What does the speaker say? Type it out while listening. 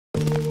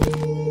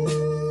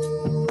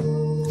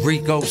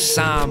Reek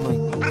Osama,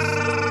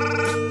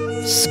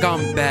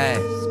 scumbag,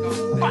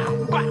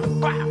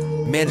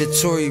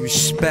 mandatory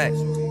respect.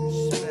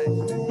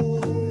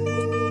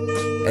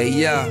 Hey,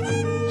 yeah.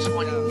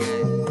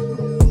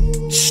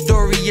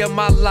 Story of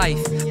my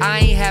life, I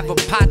ain't have a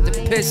pot to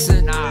piss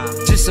in,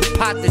 just a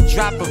pot to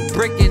drop a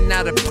brick in,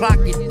 not a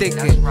pocket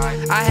thinking.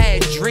 I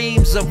had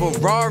dreams of a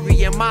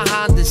Rari and my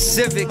Honda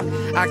Civic,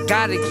 I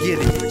gotta get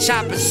it.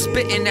 Chopper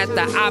spitting at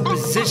the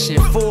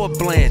opposition, full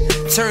blend,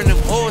 turn them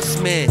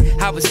horsemen,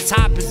 how his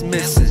top is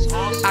missing.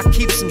 I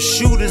keep some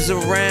shooters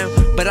around,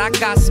 but I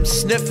got some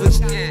sniffers.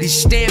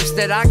 These stamps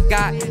that I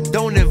got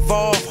don't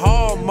involve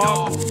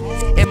Hallmark.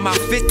 And my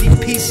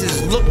 50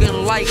 pieces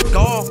looking like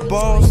golf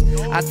balls.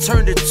 I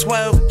turned a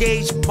 12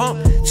 gauge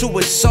pump to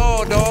a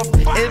sawed off.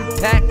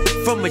 Impact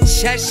from a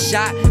chest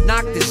shot,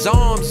 knocked his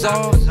arms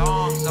off.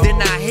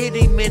 Then I hit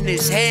him in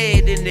his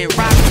head and then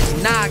rocked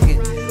his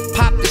noggin.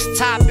 Popped his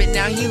top and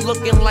now he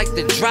looking like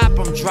the drop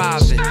I'm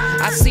driving.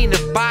 I seen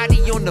a body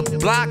on the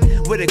block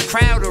with a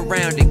crowd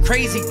around it.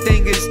 Crazy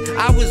thing is,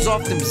 I was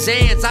off them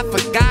Xans, I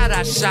forgot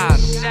I shot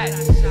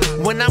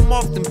him. When I'm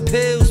off them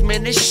pills,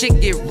 man, this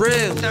shit get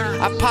real.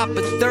 I pop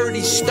a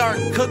 30, start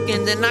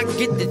cooking, then I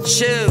get the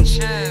chills.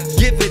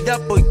 Give it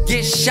up or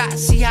get shot,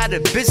 see how the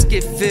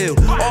biscuit feel.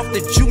 Off the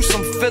juice,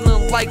 I'm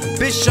feeling like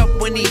Bishop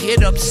when he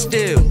hit up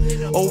still.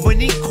 Or when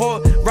he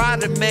caught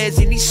Rodamez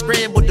and he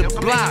scrambled the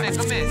block.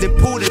 Then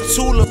pulled a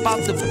tool up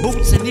out the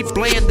boots and he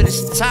blanded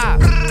his top.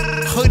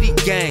 Hoodie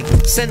gang,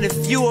 send a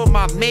few of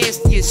my mans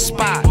to your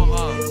spot.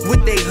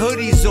 With they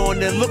hoodies on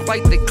that look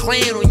like the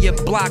Klan on your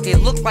block. It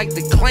look like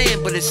the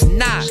Klan, but it's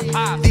not.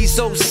 These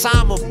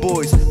Osama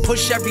boys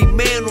push every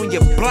man on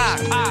your block,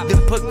 then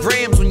put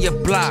grams on your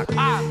block.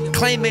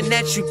 Claiming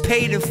that you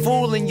paid in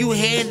full and you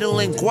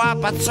handling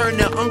guap. I turn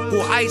to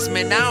Uncle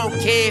Iceman, I don't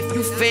care if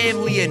you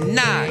family or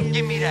not.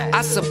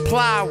 I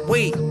supply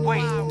weight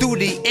through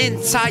the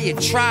entire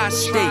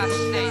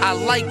tri-state. I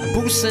like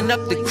boosting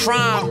up the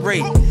crime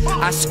rate.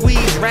 I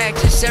squeeze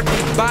ratchets,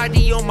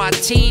 everybody on my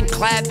team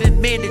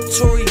clapping,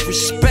 mandatory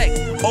respect.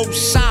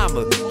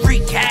 Osama,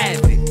 wreak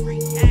havoc.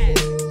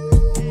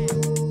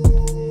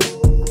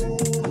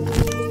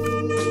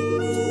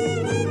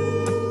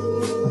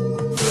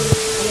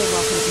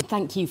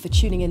 Thank you for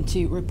tuning in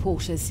to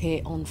Reporters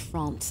here on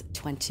France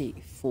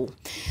 24.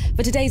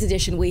 For today's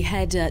edition, we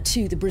head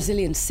to the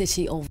Brazilian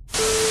city of,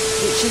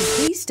 which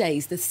is these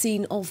days the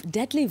scene of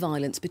deadly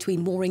violence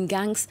between warring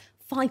gangs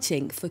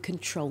fighting for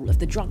control of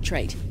the drug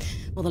trade.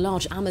 Well, the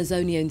large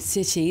Amazonian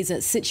city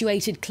is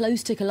situated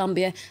close to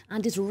Colombia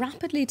and is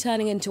rapidly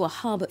turning into a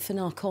hub for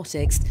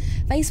narcotics,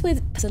 faced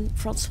with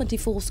France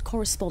 24's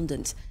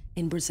correspondent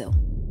in Brazil.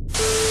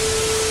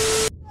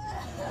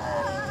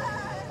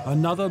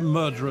 Another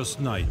murderous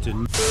night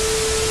in...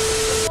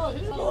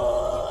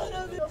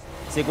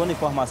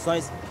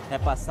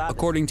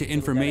 According to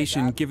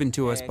information given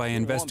to us by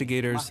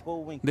investigators,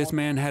 this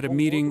man had a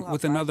meeting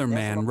with another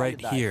man right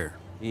here.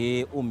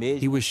 He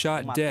was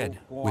shot dead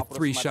with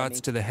 3 shots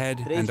to the head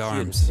and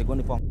arms.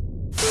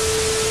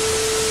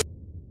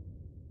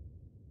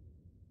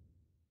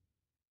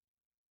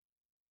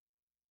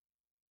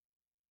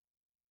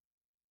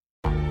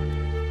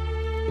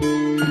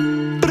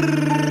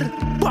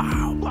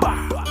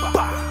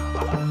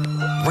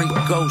 Reek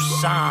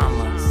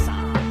Osama.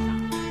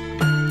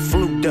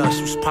 Flu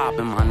dust was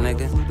popping, my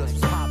nigga.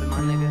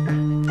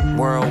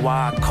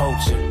 Worldwide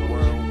culture.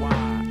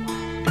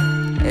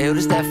 Hey, yo,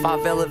 this that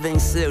Favela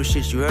Venceu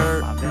shit, you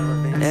heard?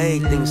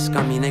 Everything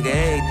scummy, nigga,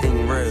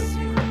 everything real.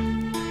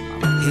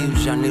 Rio de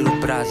Janeiro,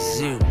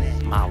 Brazil,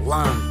 my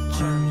lungs.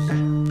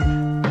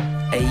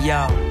 Hey,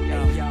 yo.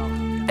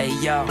 Hey,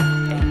 yo.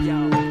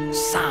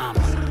 Sama.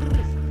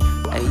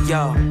 Hey,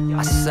 yo,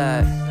 I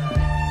said,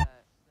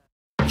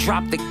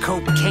 drop the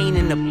cocaine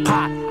in the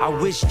pot. I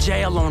wish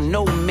jail on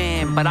no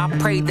man, but I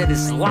pray that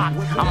it's locked.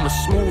 I'm a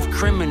smooth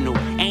criminal,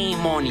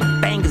 aim on him,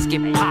 bangers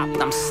get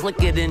popped. I'm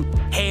slicker than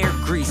hair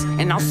grease,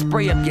 and I'll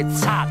spray up your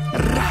top.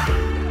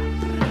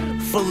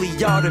 Fully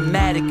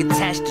automatic,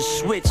 attached to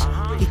switch.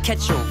 He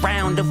catch a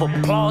round of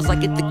applause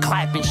like at the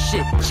clapping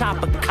shit.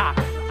 Chopper cock,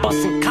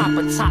 bustin'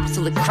 copper tops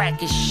till it crack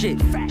his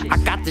shit. I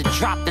got the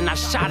drop, then I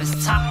shot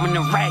his top when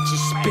the ratchet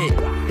spit.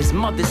 His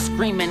mother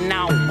screaming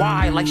out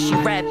why like she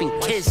rapping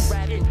Kiss.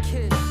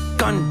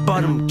 Gun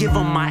butt him, give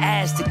him my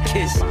ass to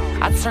kiss.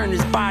 I turn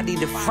his body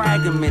to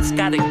fragments,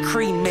 gotta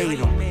cremate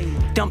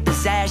him. Dump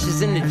his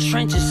ashes in the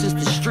trenches since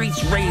the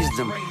streets raised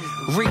him.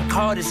 Reek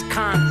hard as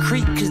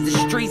concrete cause the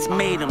streets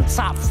made him.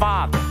 Top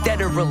 5,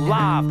 dead or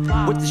alive,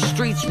 with the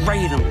streets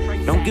rate him.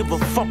 Don't give a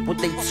fuck what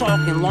they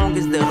talking long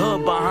as the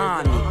hood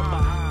behind me.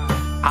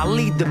 I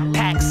lead the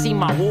pack, see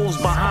my wolves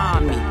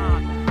behind me.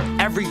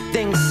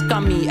 Everything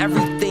scummy,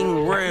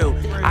 everything real.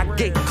 I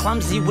get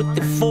clumsy with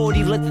the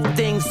 40, let the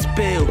thing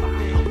spill.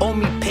 Owe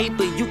me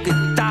paper, you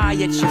could die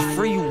at your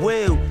free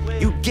will.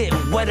 You get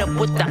wet up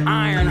with the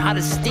iron, how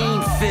the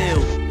steam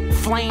feel.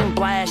 flame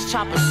blast,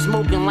 chopper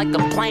smoking like a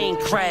plane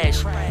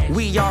crash.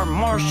 We are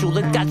Marshall,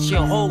 it got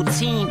your whole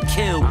team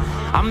killed.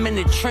 I'm in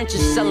the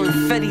trenches selling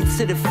Fetty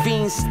to the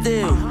fiends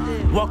still.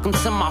 Welcome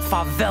to my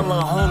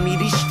favela, homie,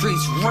 these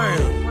streets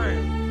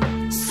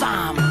real.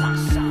 Sama.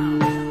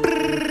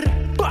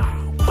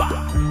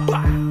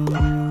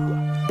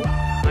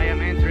 I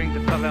am entering the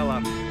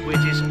favela,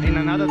 which is in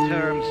another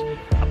terms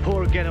a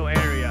poor ghetto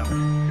area.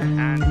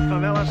 And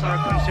favelas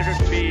are considered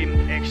to be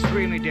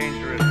extremely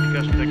dangerous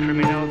because of the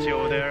criminality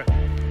over there.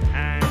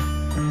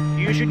 And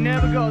you should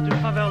never go to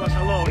favelas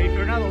alone. If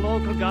you're not a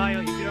local guy,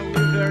 if you don't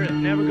live there,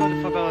 never go to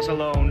favelas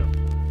alone.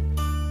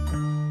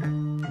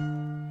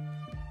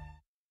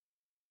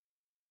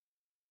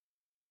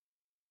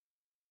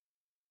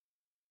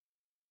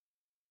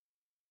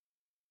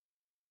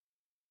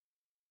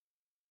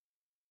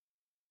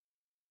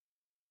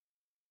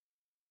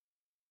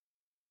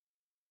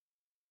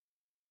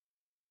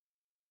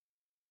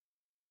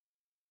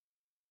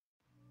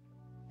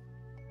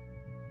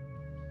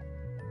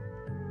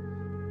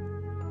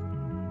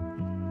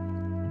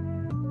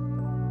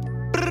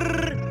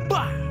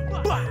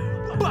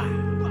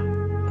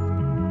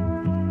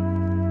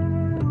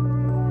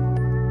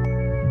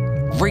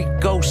 Reek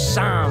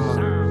Osama,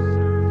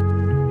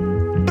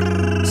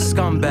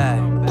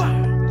 scumbag.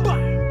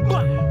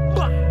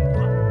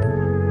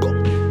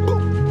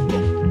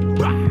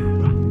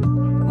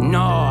 No,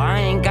 I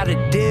ain't got a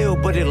deal,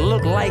 but it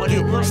look like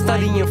it.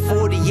 Studying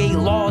 48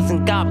 laws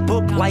and got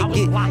booked like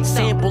it.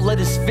 Sample of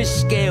this fish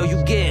scale,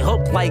 you get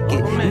hooked like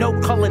it. No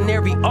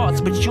culinary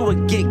arts, but you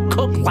would get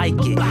cooked like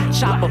it.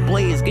 Chopper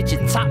blades, get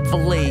your top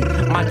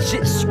filleted. My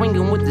jit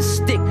swinging with the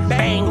stick,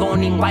 bang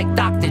on him like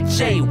Dr.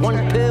 J.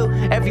 One pill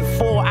every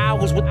 4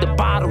 hours, what the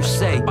bottle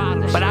say.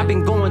 But I've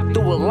been going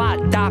through a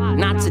lot, doc,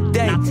 not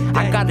today.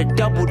 I gotta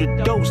double the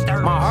dose.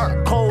 My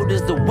heart cold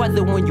as the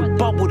weather when you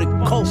bubble the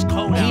coast.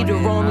 Heater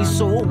on me,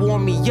 so it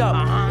warm me up.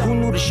 Who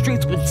knew the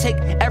streets would take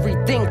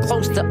everything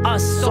close to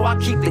us? So I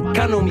keep the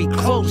gun on me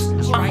close.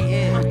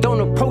 Don't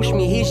approach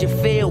me, here's your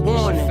fair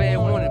warning.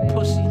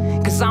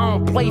 Cause I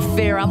don't play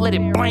fair, I let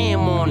it blam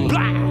on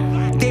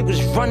him. They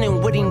was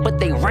running with him, but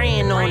they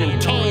ran on him,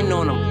 can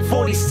on him.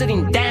 40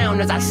 sitting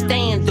down as I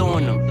stand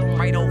on him.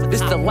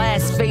 This the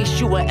last face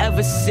you will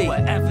ever see.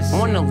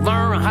 Wanna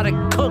learn how to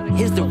cook?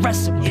 Here's the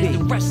recipe.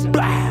 Blah,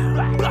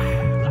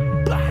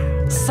 blah,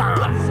 blah.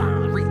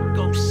 Sam, Reek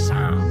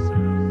Osama.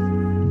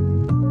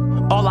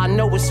 All I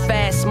know is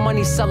fast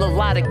money, sell a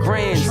lot of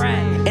grams.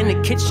 In the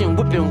kitchen,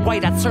 whipping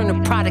white, I turn the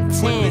product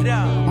 10.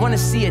 Wanna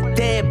see a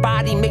dead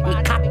body, make me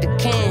cock the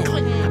can.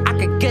 I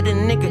could get a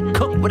nigga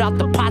cooked without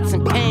the pots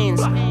and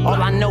pans.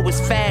 All I know is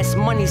fast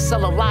money,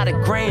 sell a lot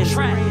of grams.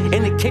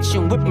 In the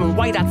kitchen, whipping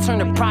white, I turn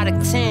the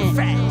product 10.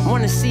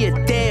 Wanna see a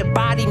dead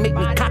body, make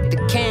me cock the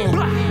can.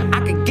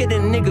 I could get a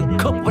nigga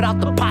cooked without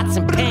the pots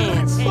and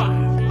pans.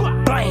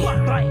 Blam.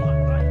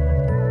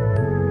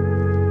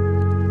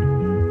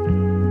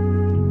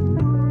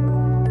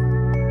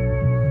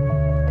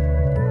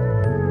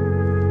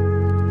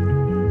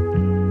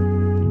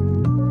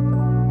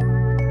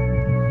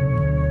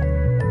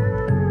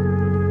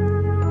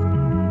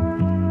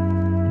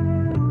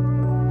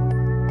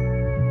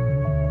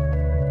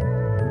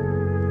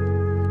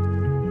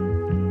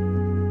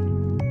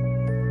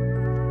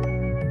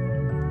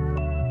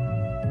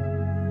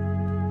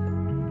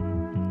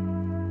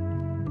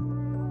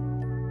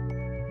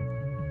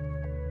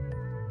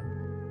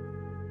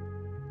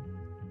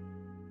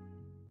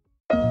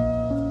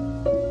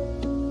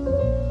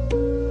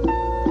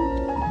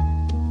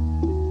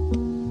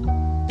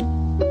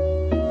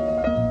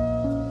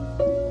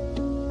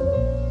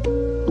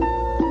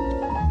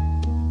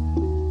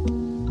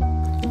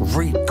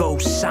 Reek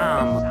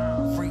Osama,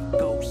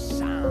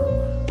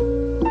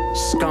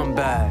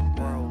 scumbag.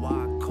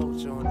 Worldwide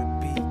culture on the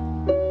beat.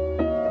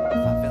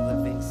 Favela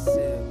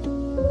Venceu.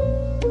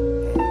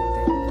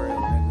 Everything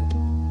real,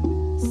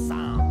 nigga.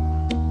 Sama.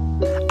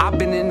 I've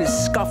been in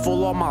this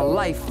scuffle all my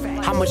life.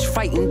 How much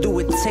fighting do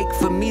it take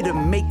for me to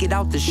make it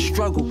out the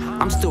struggle?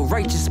 I'm still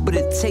righteous, but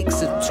it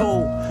takes a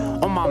toll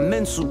on my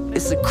mental.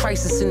 It's a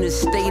crisis in this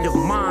state of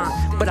mind.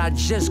 But I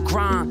just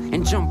grind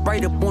and jump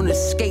right up on the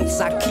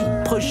skates. I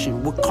keep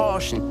pushing with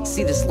caution.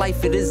 See, this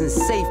life, it isn't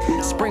safe.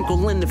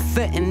 Sprinkle in the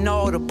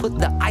fentanyl to put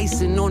the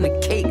icing on the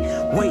cake.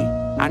 Wait,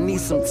 I need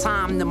some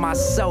time to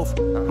myself.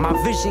 My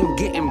vision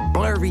getting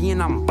blurry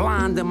and I'm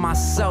blinding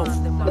myself.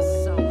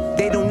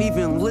 They don't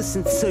even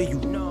listen to you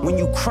when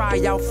you cry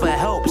out for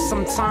help.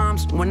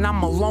 Sometimes when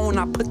I'm alone,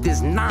 I put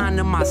this 9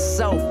 in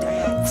myself.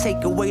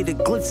 Take away the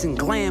glitz and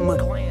glamour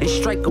and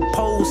strike a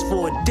pose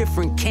for a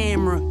different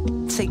camera.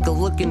 Take a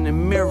look in the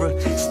mirror,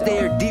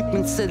 stare deep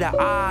into the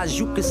eyes,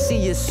 you can see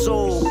your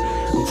soul.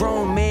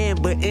 Grown man,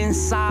 but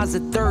inside's a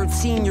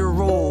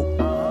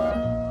 13-year-old.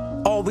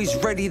 Always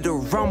ready to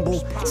rumble,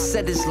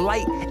 set his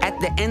light at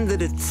the end of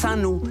the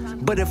tunnel.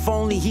 But if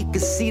only he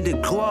could see the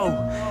glow.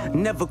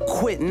 Never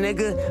quit,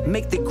 nigga,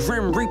 make the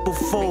Grim Reaper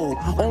fold.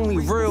 Only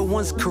real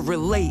ones could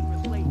relate,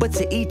 but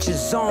to each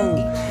his own.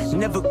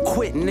 Never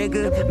quit,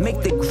 nigga,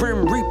 make the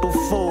Grim Reaper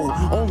fold.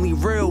 Only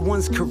real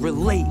ones could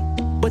relate,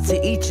 but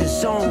to each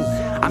his own.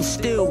 I'm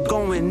still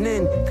going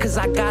in, cause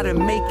I gotta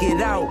make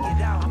it out.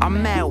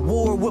 I'm at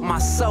war with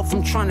myself,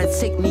 I'm trying to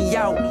take me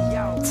out.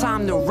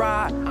 Time to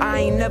ride, I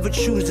ain't never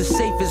choose the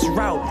safest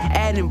route.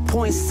 Adding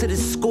points to the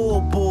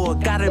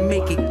scoreboard, gotta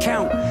make it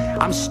count.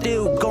 I'm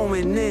still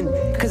going in,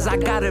 cause I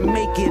gotta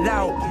make it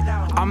out.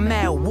 I'm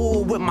at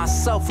war with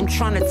myself, I'm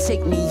trying to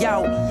take me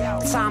out.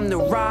 Time to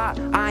ride,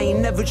 I ain't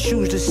never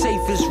choose the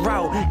safest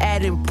route.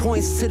 Adding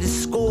points to the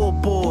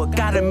scoreboard,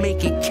 gotta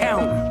make it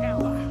count.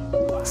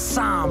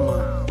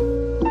 Osama.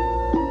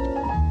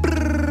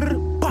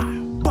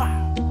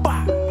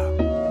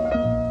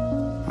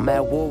 I'm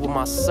at war with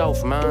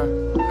myself, man.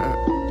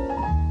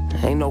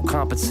 Ain't no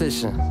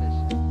competition.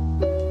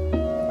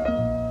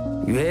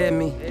 You hear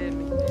me?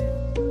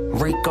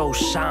 Reek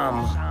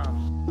Osama.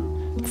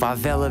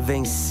 Favela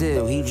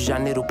Venceu, Rio de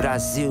Janeiro,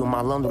 Brasil.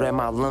 Malandro é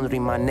malandro e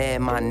mané é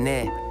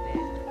mané.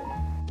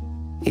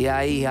 E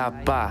aí,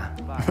 rapá?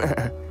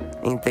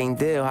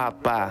 Entendeu,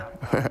 rapá?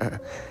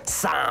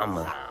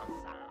 Sama.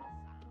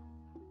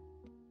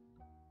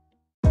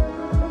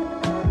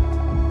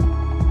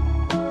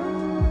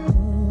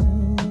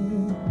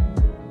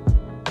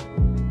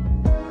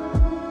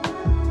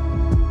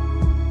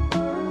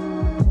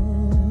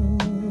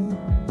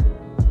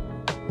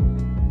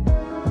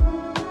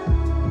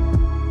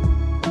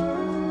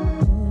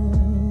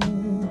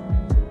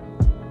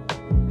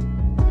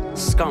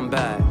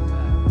 Scumbag.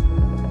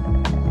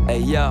 Hey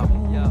yo,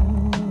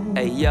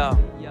 hey yo,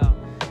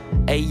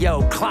 hey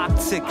yo, clock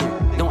ticking.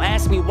 Don't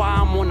ask me why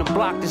I'm on the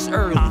block this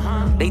early.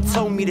 They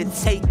told me to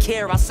take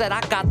care, I said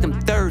I got them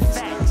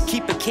 30s.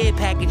 Keep a care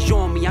package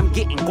on me, I'm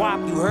getting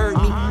guap, you heard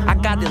me? I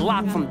got it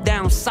locked from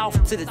down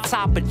south to the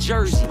top of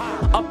Jersey.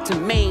 Up to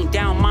Maine,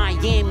 down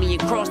Miami,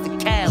 and across the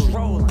Cali.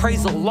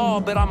 Praise the law,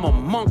 but I'm a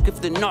monk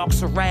if the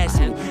narcs harass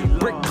me.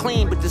 Brick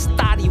clean, but this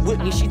thotty with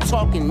me, she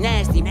talking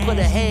nasty. Put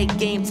her head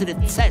game to the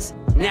test,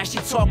 now she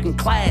talking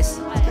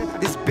classy.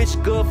 This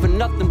bitch good for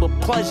nothing but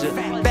pleasure.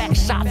 Back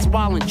shots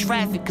while in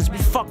traffic, cause we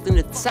fucked in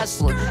a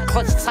Tesla.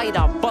 Clutch tight,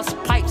 I bust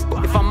pipes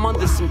if I'm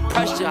under some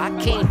pressure. I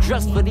came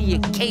dressed for the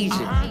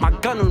occasion. My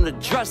gun on the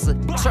dresser,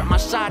 turned my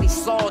shotty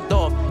sawed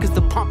off, cause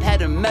the pump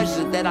had a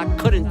measure that I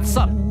couldn't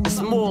tuck. It's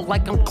more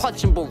like I'm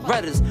clutching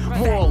Berettas.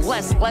 More or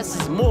less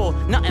is more.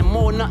 Nothing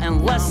more,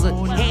 nothing lesser.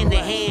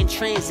 Hand-to-hand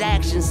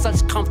transactions,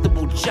 such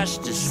comfortable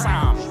gestures.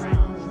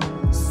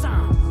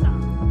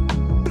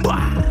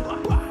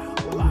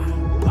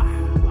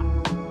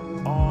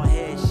 All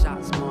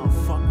headshots,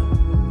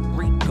 motherfucker.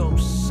 Reek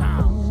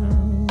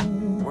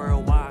Osama.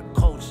 Worldwide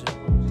culture.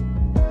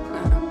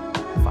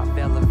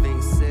 Favela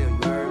Venceu, you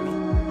heard me?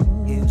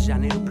 Rio de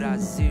Janeiro,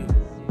 Brasil.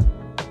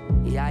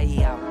 E aí,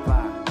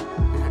 rapá?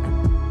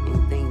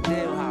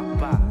 Entendeu,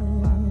 rapá?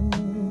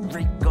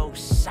 Reek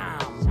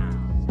Osama.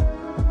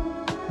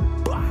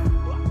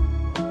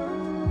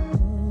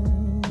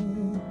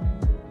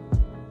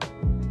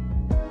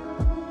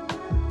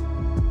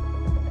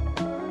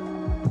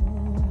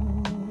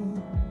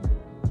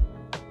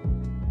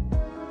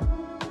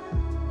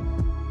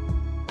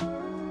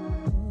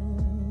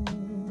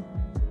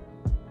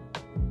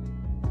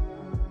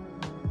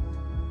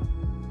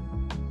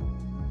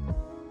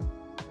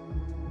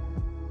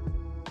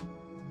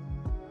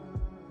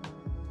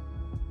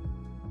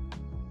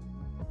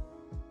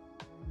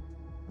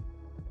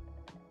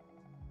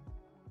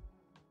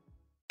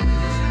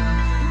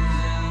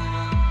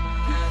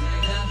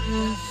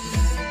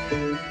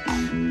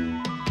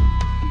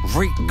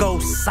 Reek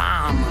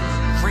Osama.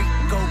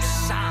 Reek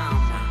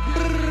Osama.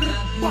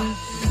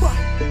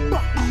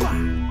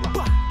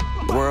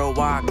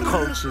 Worldwide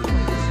culture.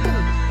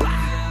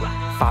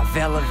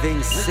 Favela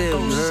Venceu,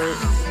 you heard?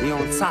 We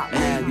on top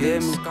now, you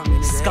hear me?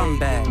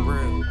 Scumbag.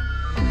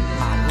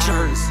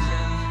 Jersey.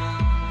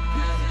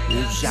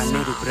 Rio de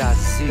Janeiro,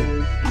 Brasil.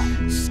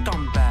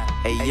 Scumbag.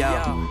 Hey yo.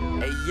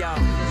 Hey yo.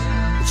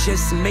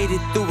 Just made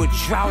it through a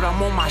drought,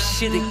 I'm on my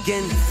shit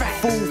again.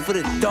 Food for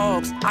the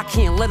dogs, I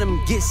can't let them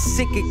get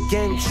sick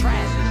again.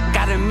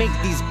 Gotta make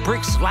these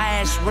bricks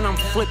last when I'm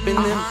flipping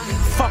them.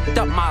 Fucked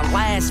up my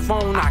last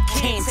phone, I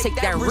can't take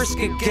that risk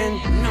again.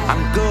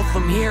 I'm good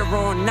from here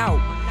on out.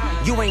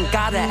 You ain't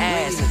gotta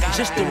ask,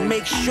 just to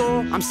make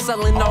sure I'm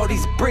selling all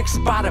these bricks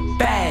by the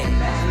bag.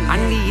 I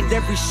need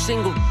every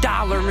single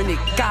dollar and it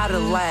gotta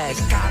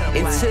last.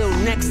 Until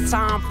next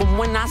time from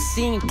when I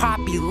seen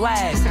Poppy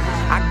last.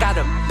 I got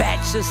a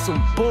batch of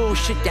some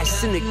bullshit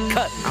that's in the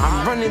cut.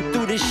 I'm running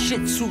through this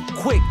shit too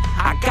quick,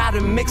 I gotta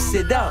mix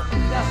it up.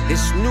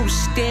 This new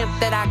stamp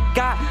that I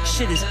got,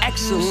 shit is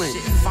excellent.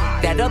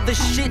 That other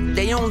shit,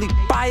 they only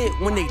buy it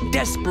when they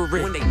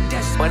desperate.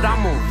 But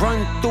I'ma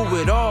run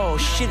through it all,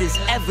 shit is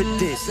evident.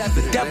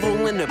 The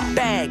devil in the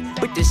bag,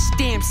 but the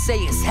stamp say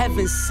it's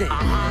heaven sent.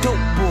 Dope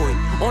boy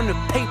on the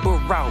paper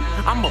route,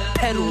 I'ma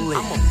peddle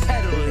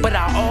it. But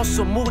I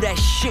also move that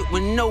shit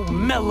with no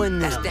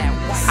melanin.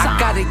 I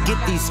gotta get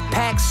these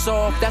packs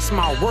off, that's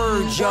my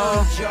word,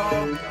 y'all.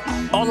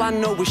 All I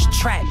know is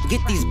trap,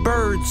 get these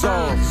birds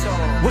off.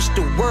 What's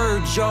the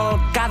word, y'all?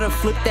 Gotta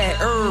flip that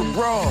herb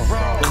raw.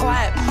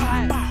 Clap.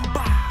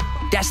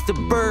 That's the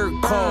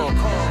Birdcall.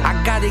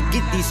 I gotta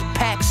get these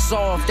packs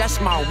off, that's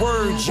my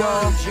word,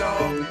 y'all.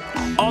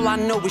 All I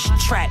know is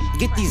trap,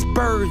 get these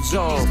birds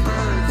off.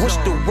 What's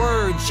the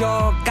word,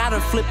 y'all? Gotta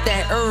flip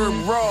that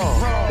herb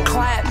raw.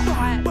 Clap,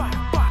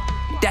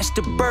 that's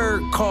the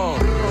Birdcall.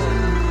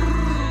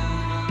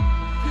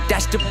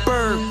 That's the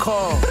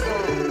Birdcall.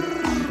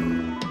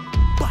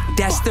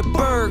 That's the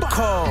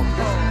Birdcall.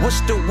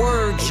 What's the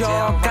word,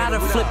 y'all? Gotta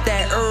flip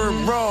that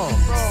herb raw.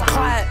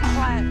 Clap,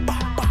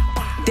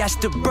 that's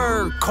the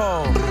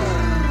Birdcall.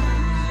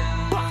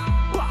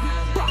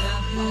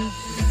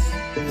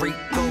 Reek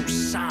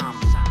Osama.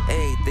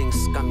 Everything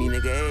scummy,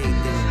 nigga.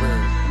 Everything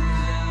real.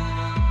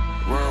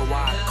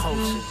 Worldwide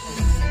culture.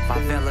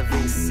 Favela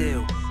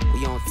Venceu.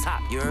 We on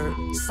top, you heard?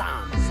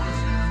 Sam.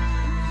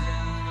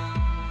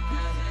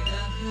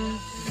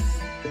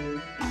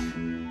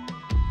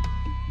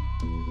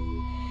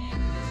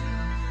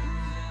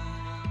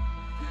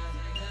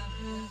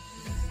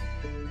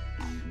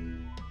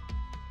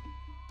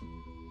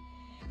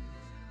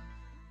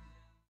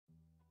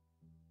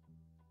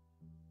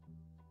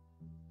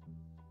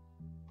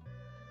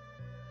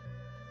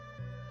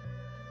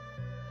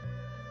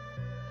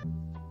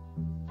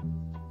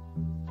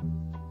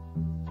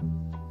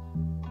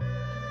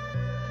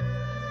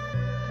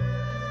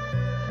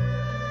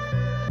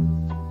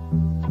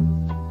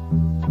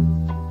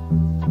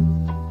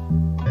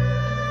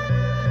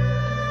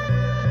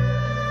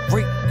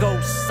 Reek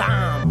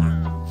Osama.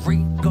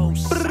 Reek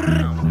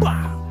Osama.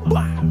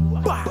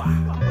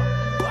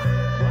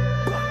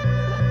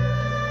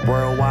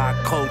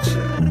 Worldwide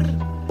culture.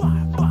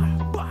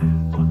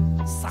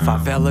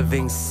 Favela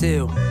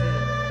Venceu.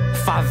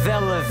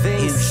 Favela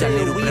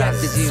Venceu. We at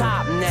the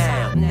top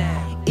now.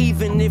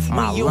 Even if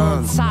we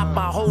on top,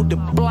 I hold the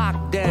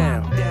block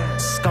down.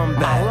 Scumbag.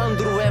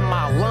 Malandro and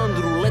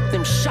malandro, let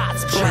them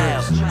shots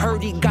blow.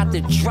 Heard he got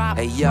the drop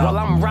while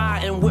I'm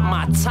riding with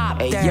my top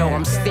down. Yo,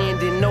 I'm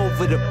standing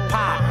over the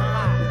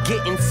pot,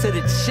 getting to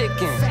the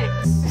chicken.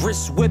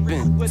 Wrist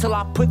whipping till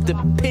I put the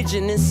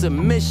pigeon in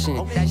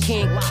submission.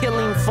 Can't kill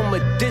him from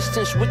a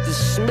distance with the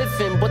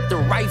smithing, but the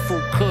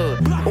rifle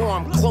could. Or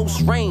I'm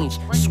close range,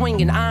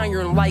 swinging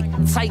iron like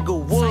Tiger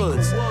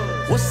Woods.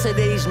 What's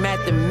today's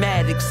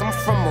mathematics? I'm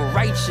from a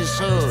righteous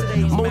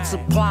hood.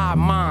 Multiply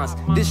minds.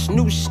 This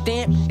new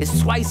stamp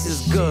is twice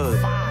as good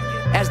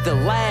as the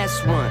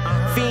last one.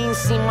 Fiends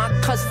see my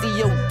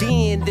custody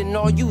OD'ing, then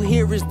all you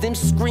hear is them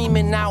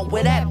screaming out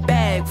where that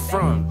bag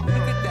from.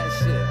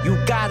 You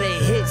gotta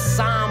hit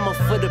Sama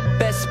for the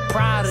best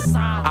product.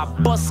 I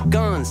bust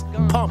guns,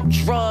 pump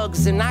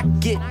drugs, and I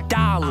get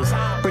dollars.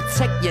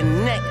 Protect your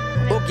neck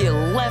or get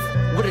left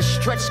with a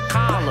stretched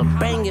collar,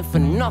 banging for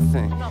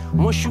nothing.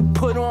 Once you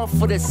put on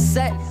for the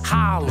set,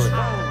 holler.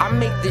 I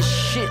make this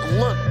shit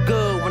look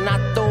good when I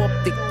throw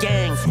up the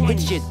gang.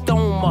 Hit your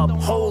dome up,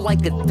 hold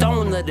like a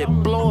donut that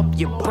blow up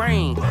your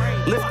brain.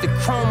 Lift the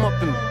chrome up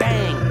and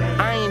bang.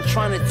 I ain't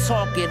trying to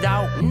talk it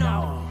out,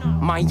 no.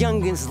 My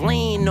youngins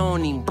lean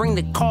on him, bring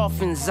the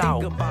coffins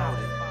out. Think about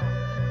it.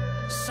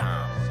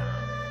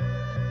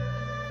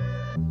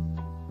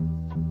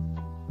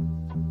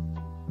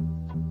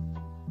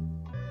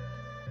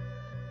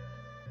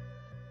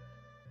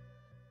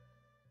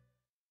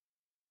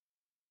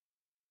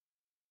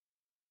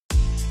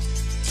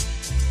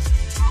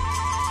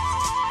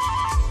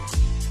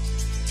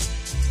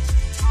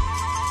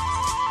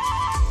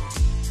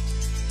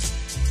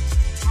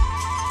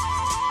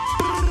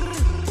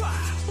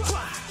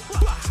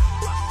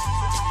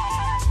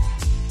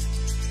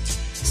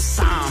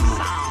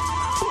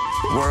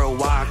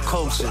 Worldwide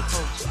culture.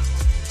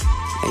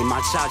 Hey, my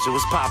cha-cha,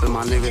 what's poppin',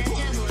 my nigga?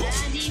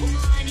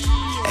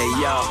 Hey,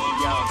 yo.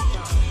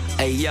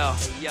 Hey, yo.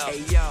 Hey,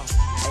 yo.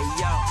 Hey,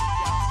 yo.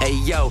 Hey,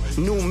 yo.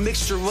 New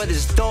mixture of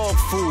this dog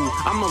food.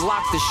 I'ma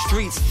lock the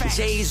streets.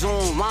 J's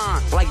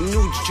online like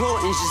new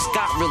Jordans just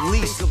got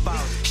released.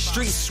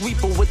 Street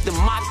sweeper with the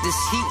mop, this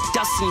heat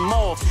dust him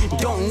off.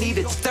 Don't need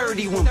a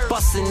 30 when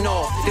busting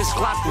off. This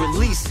Glock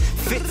release,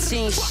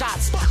 15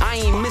 shots, I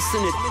ain't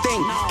missing a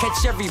thing.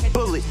 Catch every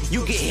bullet,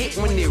 you get hit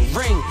when it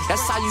ring.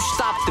 That's how you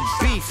stop the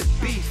beef.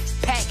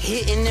 Pack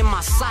hitting in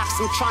my socks,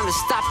 I'm trying to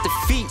stop the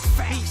feet.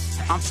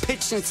 I'm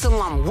pitching till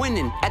I'm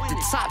winning at the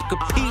top,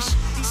 capiche?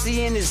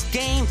 See, in this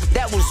game,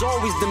 that was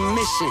always the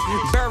mission.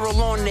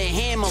 Barrel on the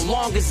hammer,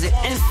 long as an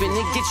infant,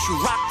 it gets you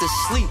rocked to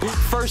sleep.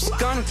 First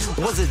gun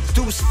was a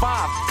deuce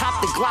 5,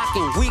 copped the Glock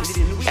in weeks.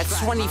 At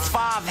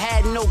 25,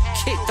 had no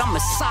kick, I'm a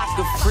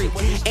soccer freak.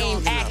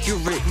 Aim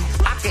accurate,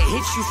 I can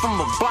hit you from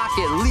a block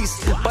at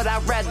least, but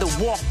I'd rather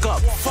walk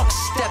up, fuck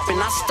stepping,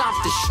 I stomp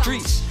the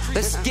streets.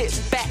 Let's get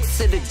back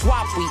to the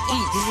guap we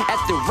eat. At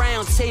the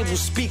round table,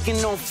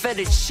 speaking on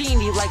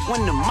fettuccine like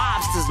when the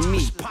mobsters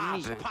meet.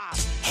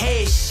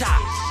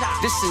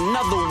 Headshot, this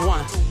another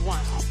one.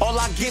 All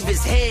I give is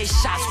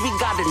headshots, we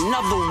got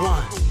another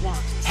one.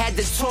 Had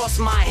to toss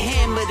my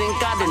hammer, then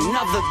got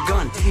another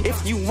gun.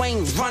 If you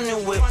ain't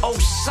running with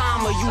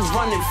Osama, you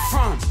running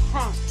from.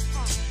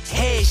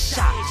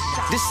 Headshot,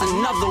 this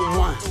another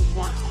one.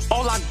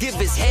 All I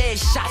give is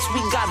headshots,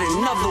 we got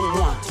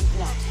another one.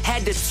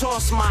 Had to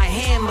toss my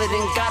hammer,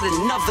 then got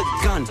another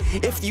gun.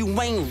 If you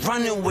ain't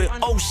running with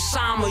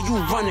Osama, you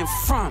running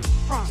from.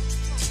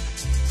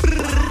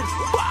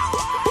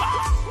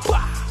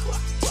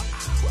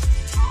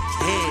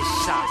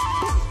 Headshot.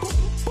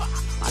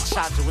 My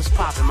charger was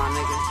popping, my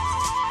nigga.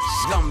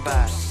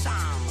 Scumbag.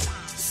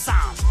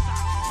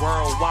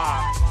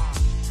 Worldwide.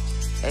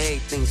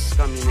 Everything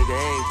scummy, nigga.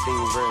 Everything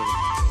real.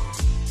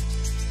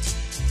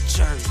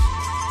 Jersey.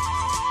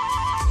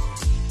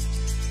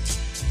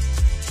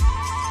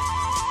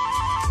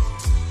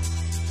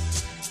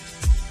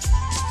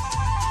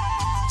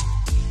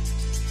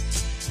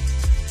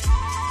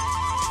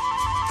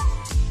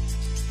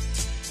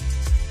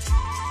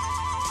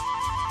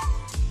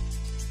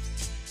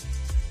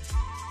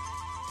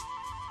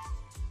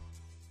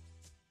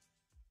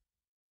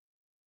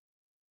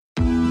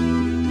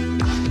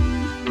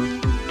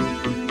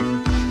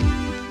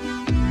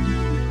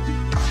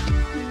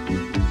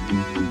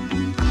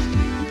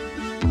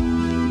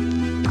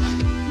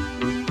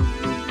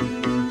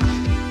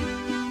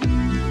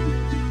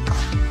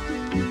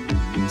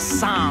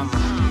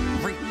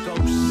 Reek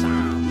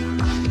Osama.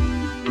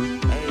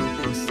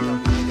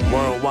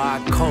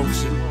 Worldwide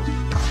culture.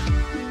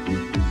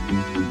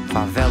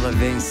 Favela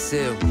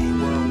Venceu.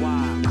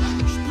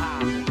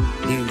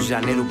 Rio de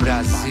Janeiro,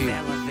 Brasil.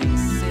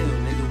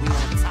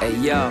 Hey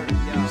yo,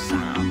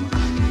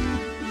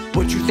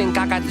 what you think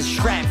I got this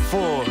strap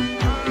for?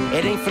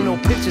 It ain't for no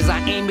pictures, I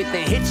aim it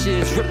then hit you,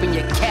 it's ripping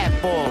your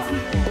cap off.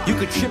 You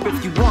could trip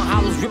if you want,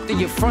 hollows ripped in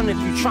your front if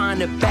you trying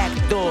to back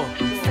door.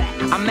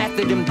 I'm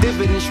after them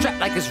dividends strapped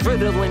like it's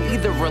Ritalin,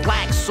 either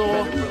relax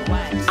or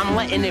I'm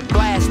letting it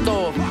blast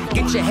off.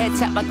 Get your head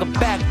tapped like a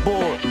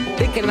backboard.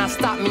 They cannot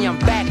stop me, I'm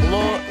back,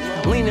 Lord.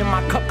 Leaning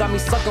my cup got me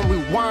sucking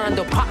rewind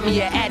or pop me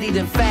a addy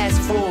then fast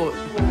forward.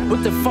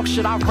 What the fuck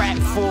should I rap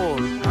for?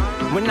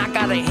 When I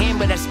got a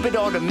hammer that spit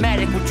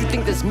automatic, what you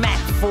think this Mac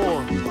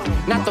for?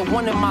 Not the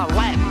one in my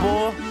lap,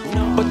 boy,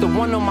 but the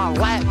one on my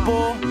lap,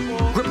 boy.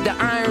 Grip the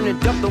iron and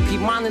dump, don't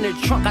keep mine in the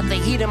trunk. Got the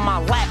heat in my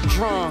lap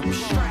drum.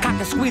 Cock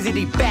and squeeze it,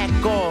 he back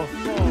off.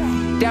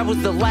 That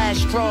was the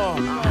last straw.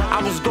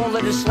 I was gonna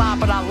let it slide,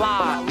 but I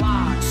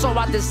lied. So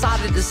I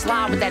decided to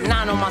slide with that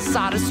 9 on my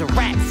side. It's a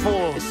rap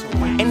for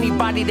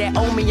anybody that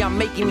owe me, I'm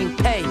making me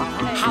pay.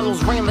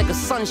 Hollows rain like a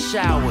sun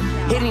shower,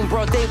 hitting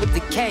broad day with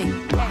the K.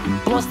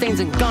 Bloodstains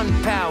and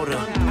gunpowder.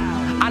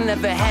 I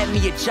never had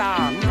me a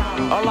job.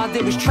 All I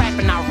did was trap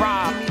and I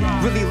robbed.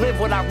 Really live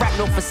what I rap,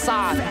 no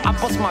facade. I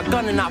bust my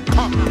gun and I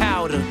pump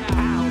powder.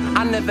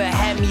 I never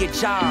had me a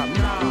job.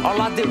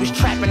 All I did was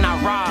trap and I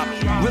robbed.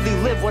 Really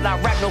live what I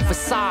rap, no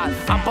facade.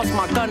 I bust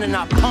my gun and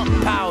I pump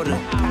powder.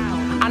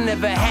 I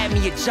never had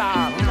me a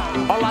job.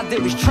 All I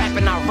did was trap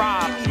and I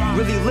robbed.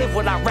 Really live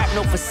what I rap,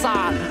 no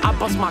facade. I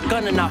bust my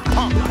gun and I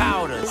pump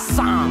powder.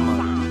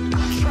 Osama.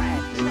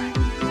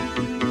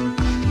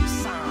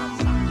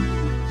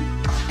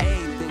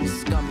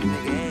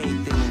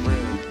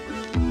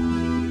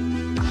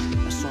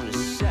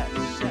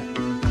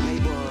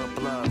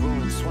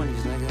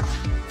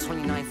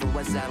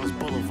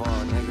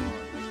 Boulevard, nigga.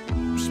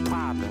 What's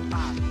poppin'?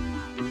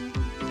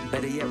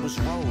 Better yet, what's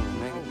rollin',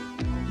 nigga?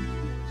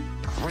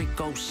 Reek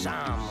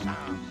Osama.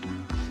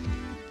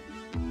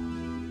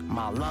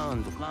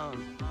 Malandro.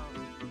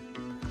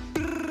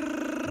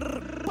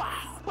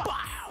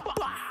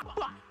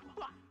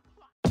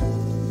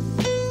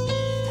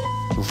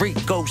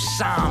 Reek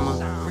Osama.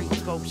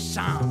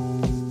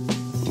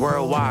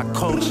 Worldwide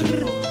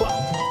culture.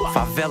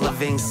 Favela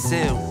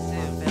Venceu.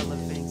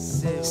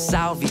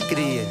 Salve,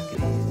 cria.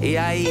 E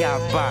aí,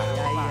 rapá?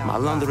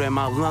 Malandro é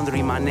malandro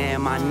e mané é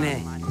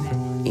mané.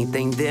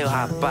 Entendeu,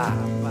 rapá?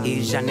 Rio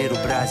de Janeiro,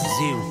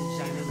 Brasil.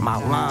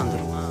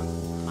 Malandro.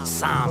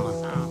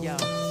 Sama.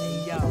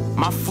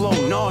 My flow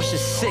nauseous,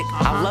 sick.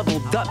 I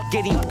leveled up,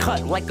 getting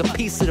cut like a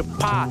piece of the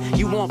pie.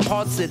 You want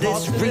parts of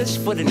this? Reach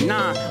for the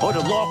 9 or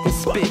the law can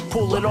spit.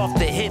 Pull it off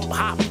the hip,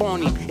 hop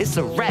on him. It's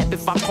a rap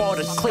if I call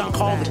it a click,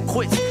 call it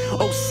quits.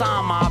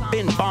 Osama, I've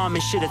been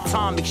bombing shit,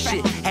 atomic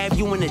shit. Have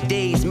you in the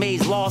days,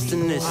 maze lost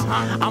in this.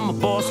 I'm a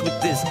boss with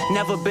this,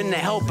 never been to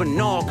help a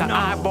nog. Got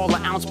eyeball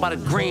an ounce by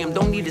the gram,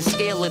 don't need to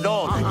scale it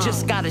all.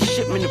 Just got a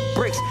shipment of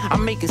bricks,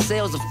 I'm making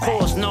sales of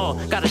course. No,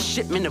 got a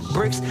shipment of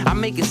bricks, I'm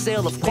making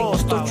sale of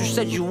course. Thought you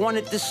said you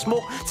wanted this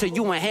smoke till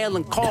you inhale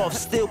and cough.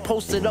 Still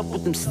posted up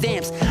with them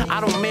stamps, I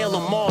don't mail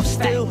them off.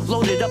 Still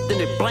loaded up,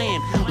 then it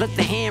blam. Let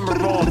the hammer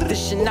off,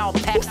 dishing out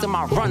packs to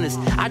my runners.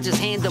 I just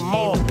hand them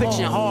off,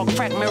 pitching hard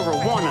crack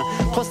marijuana.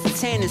 Plus the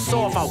tan is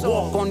off, I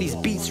walk on these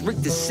beats.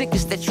 Rick the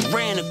sickest that you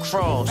ran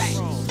across.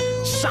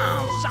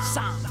 Sham.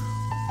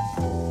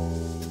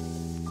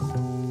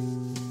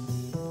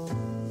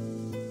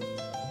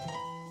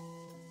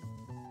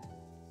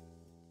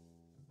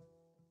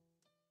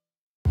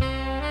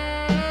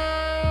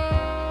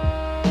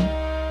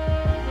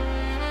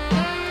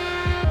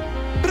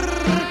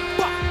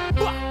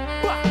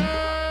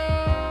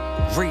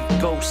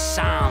 Reek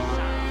Osama.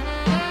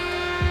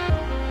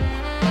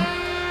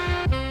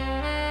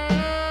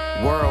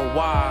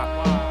 Worldwide.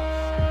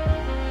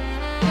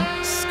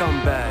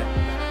 Scumbag.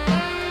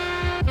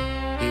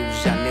 Rio de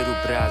Janeiro,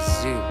 Brasil.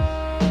 Brasil,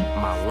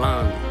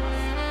 malandro.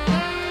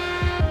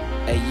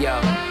 Hey yo,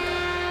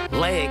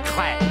 leg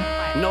clap.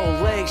 No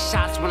leg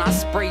shots when I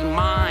spray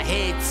mine,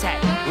 head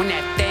tap. When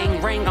that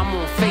thing ring, I'm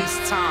on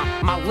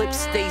FaceTime. My lips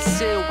stay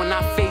sealed when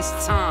I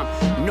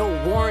FaceTime. No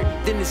warrant,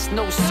 then it's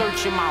no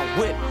searching my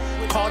whip.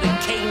 Call the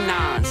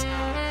K9s,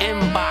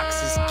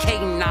 inboxes,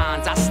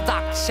 K9s. I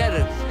stock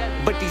cheddar,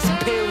 but these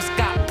pills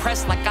got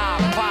pressed like I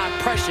applied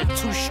pressure.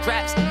 2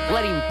 straps,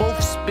 let him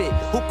both spit.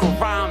 Who can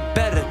rhyme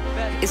better?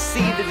 It's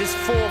either this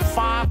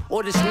 4-5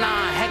 or this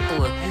 9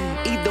 heckler.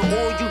 Either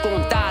or you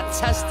gon' die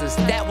testers.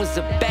 That was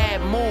a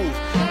bad move.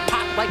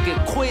 Pop like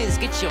a quiz,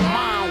 get your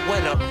mind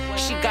wet up.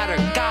 She got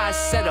her guys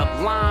set up,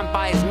 lined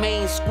by his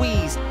main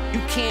squeeze.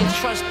 You can't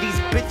trust these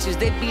bitches,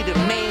 they be the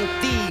main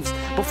thieves.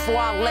 Before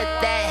I let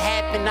that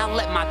happen, I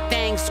let my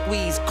thing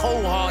squeeze.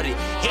 Cold-hearted,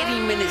 hit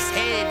him in his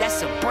head,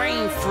 that's a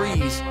brain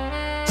freeze.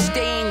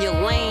 Stay in your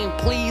lane,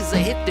 please, or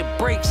hit the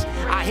brakes.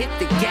 I hit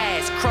the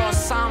gas,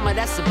 cross Osama,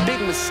 that's a big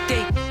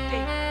mistake.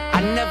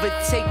 I never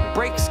take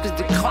breaks cause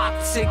the clock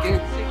ticking.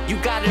 You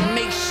gotta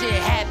make shit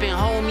happen,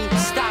 homie,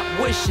 stop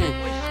wishing.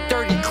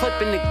 30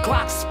 clipping, the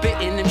Glock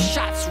spitting, them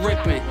shots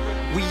ripping.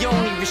 We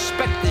only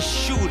respect the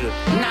shooter,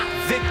 not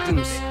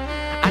victims.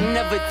 I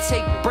never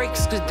take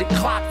breaks cause the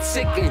clock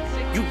ticking.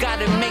 You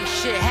gotta make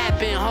shit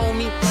happen,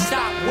 homie,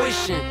 stop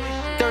wishing.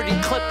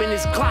 30 clipping,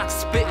 his Glock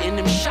spitting,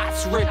 them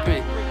shots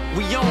ripping.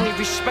 We only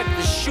respect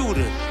the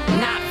shooter,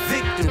 not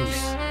victims.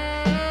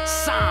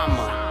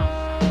 Sama.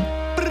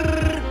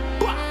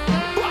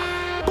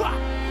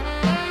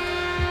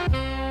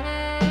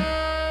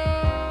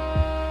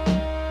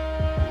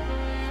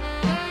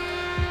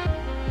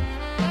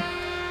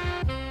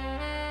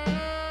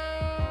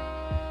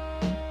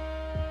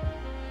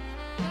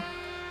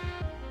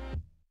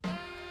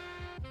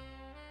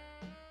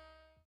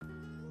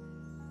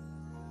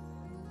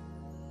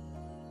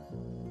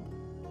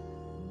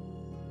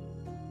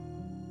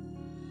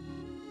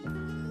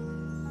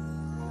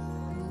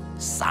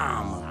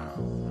 Osama.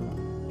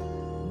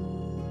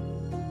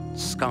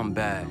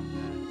 Scumbag.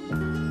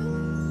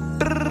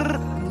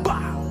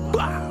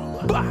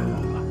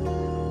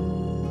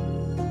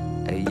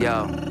 Hey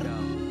yo.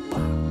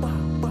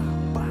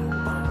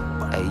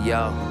 Hey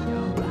yo.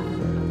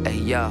 Hey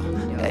yo.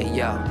 Hey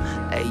yo.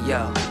 Hey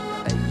yo.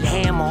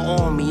 Hammer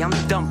on me, I'm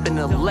dumping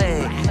the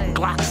lead.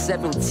 Glock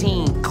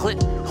 17,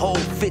 clip, hold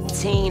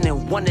 15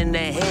 and 1 in the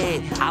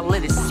head. I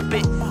let it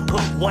spit,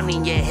 put 1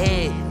 in your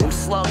head. Them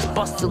slugs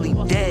bust till he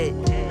dead.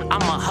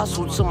 I'ma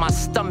hustle till my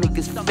stomach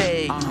is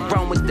fed.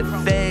 Run with the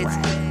feds.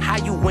 How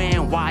you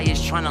wearing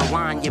wires trying to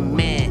line your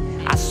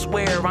man? I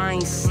swear I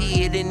ain't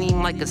see it in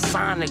him like a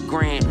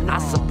sonogram. I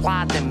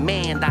supply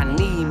demand, I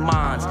need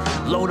mines.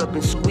 Load up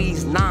and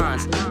squeeze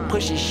 9s.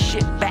 Pushing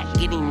shit back,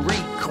 getting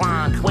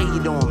reclined.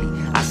 Wait on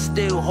me, I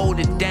still hold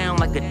it down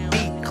like a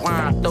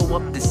decline. Throw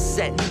up the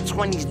set,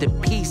 20's the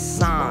peace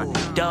sign.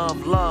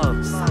 Dove love,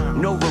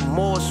 no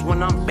remorse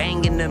when I'm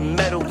banging the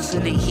metal to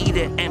the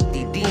heater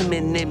empty.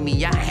 Demon in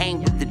me, I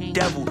hang with the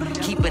devil.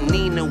 Keep a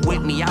Nina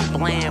with me, I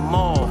blam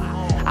off.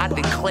 I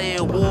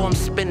declare war, I'm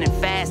spinning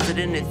faster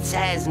than the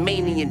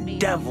Tasmanian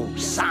devil.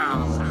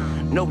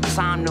 Sound, no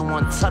time to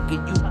untuck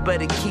it, you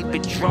better keep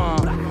it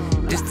drawn.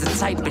 This the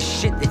type of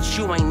shit that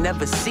you ain't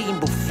never seen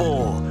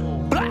before.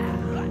 Blah.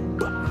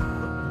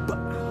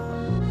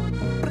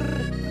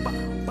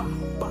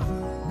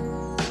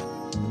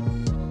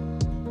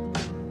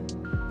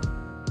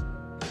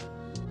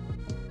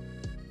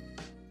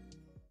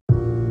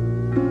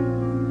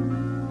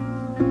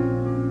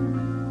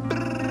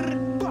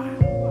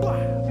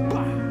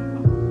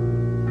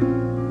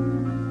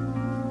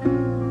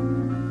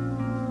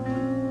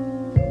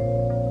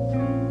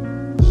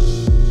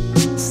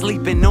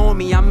 Sleeping on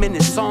me, I'm an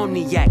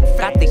insomniac.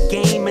 Got the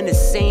game in the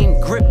same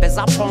grip as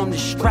I palm the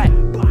strap.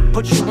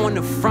 Put you on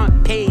the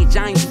front page,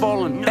 I ain't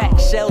falling back.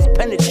 Shells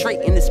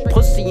penetrating this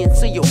pussy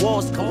until your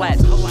walls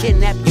collapse.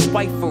 Kidnap your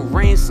wife for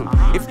ransom.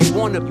 If you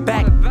want her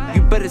back,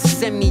 you better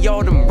send me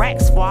all them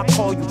racks before I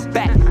call you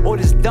back. Or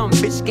this dumb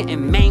bitch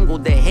getting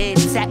mangled, the head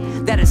tap.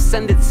 That'll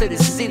send it to the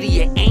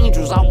city of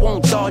angels, I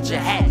won't dodge a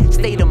hat.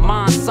 State of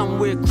mind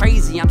somewhere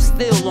crazy, I'm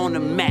still on the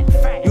map.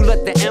 You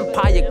let the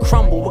empire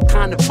crumble, what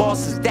kind of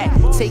boss is that?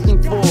 Take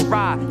him for a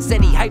ride,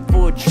 said he hyped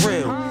for a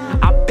drill.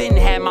 I been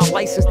had my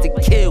license to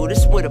kill,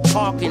 this where the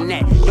parking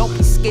at. Don't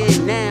be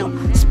scared now,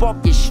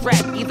 spark your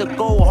strap. Either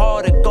go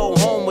hard or go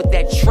home with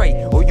that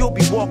tray, or you'll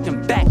be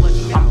walking back.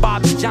 I'm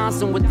Bobby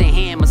Johnson with the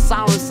hammer,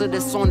 silencer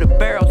that's on the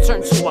barrel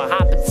turned to a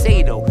hot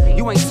potato.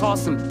 You ain't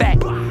tossing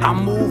back. I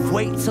move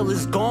weight till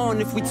it's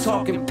gone if we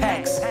talking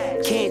packs.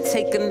 Can't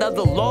take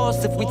another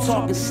loss if we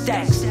talking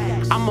stacks.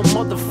 I'm a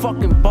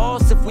motherfucking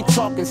boss if we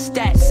talking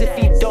stats. If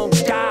he don't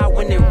die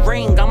when it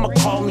ring, I'ma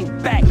call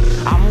him back.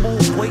 I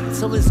move weight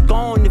till it's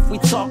gone if we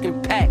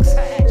talking packs.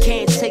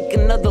 Can't take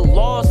another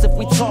loss if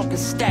we talking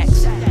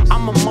stacks.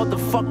 I'm a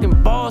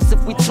motherfucking boss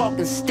if we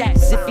talking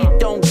stats. If he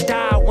don't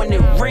die when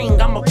it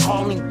ring, I'ma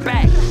call him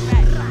back.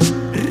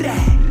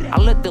 I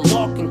let the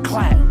lock and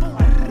clap.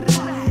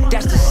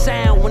 That's the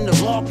sound when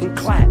the lock and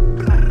clap.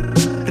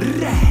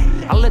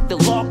 I let the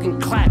lock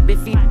and clap.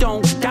 If he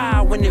don't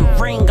die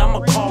ring, I'ma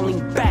call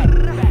him back.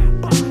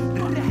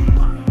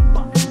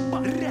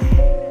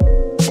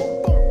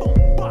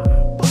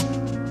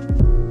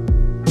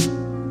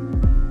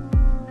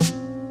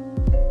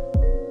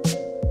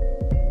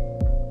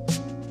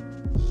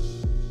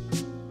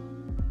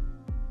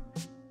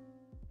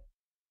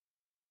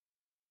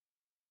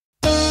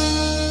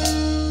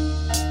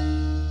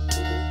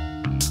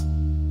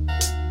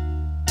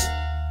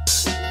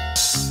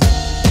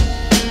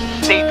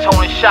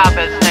 Daytona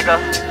Chavez,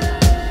 nigga.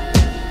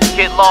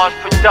 Get large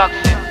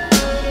production.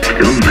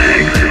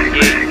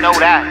 Yeah, you know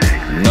that.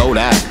 Know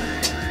that.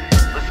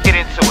 Let's get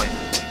into it.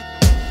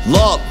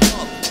 Look,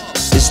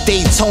 it's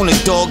Daytona,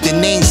 dog. The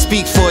name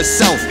speak for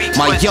itself.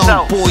 My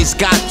young boys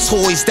got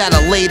toys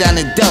that'll lay down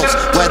the delts.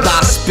 Whether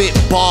I spit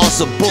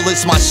balls or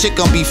bullets, my shit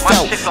gon' be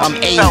felt. I'm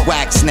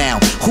A-Wax now.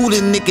 Who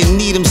the nigga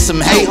need him some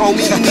help? Hey,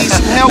 homie, you need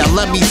some help? Now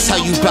let me tell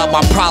you about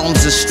my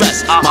problems and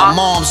stress. My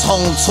mom's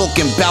home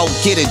talking about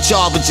get a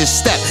job and just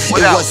step.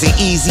 It wasn't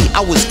easy, I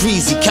was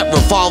greasy, kept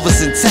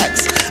revolvers and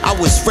texts. I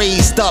was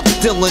raised up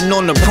dealing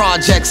on the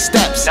project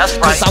steps. That's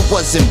right. Cause I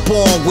wasn't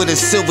born with a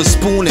silver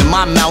spoon in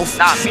my mouth.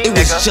 It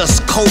was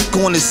just coke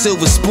on a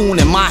silver spoon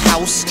in my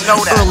house.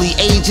 Early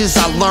ages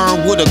I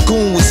learned what a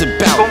goon was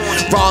about.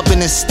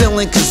 Robbing and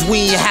stealing cause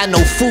we ain't had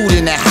no food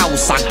in the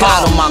house. I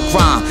got on my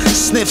grind,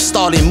 Sniff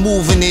started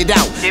moving it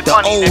out. The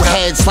old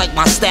heads like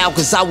my style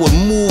cause I would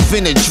move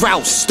in a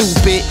drought.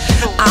 Stupid,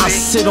 I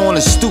sit on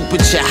a stoop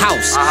at your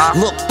house.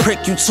 Look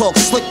prick, you talk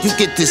slick, you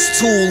get this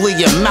tool in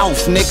your mouth,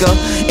 nigga.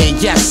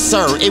 And yes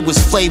sir, it was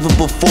flavor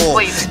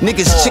before.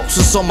 Niggas chicks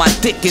was on my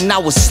dick and I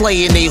was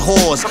slaying they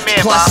whores.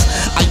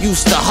 Plus, I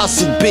used to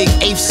hustle big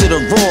apes to the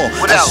raw.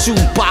 A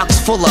shoebox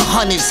full of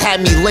hundreds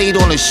had me laid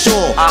on the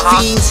shore.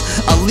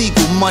 Fiends,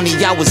 illegal money,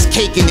 I was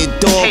caking it,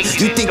 dog.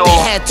 You think they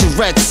had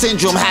Tourette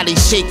syndrome, how they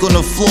shake on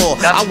the floor.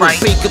 I would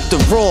bake up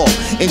the raw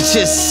and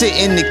just sit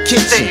in the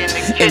kitchen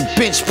and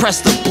bench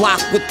press the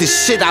block with the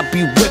shit I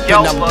be whipping.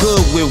 I'm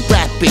good with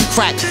rap and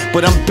crack,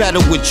 but I'm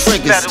better with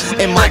triggers.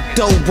 And my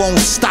dough won't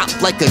stop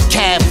like a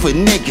cab for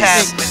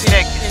niggas.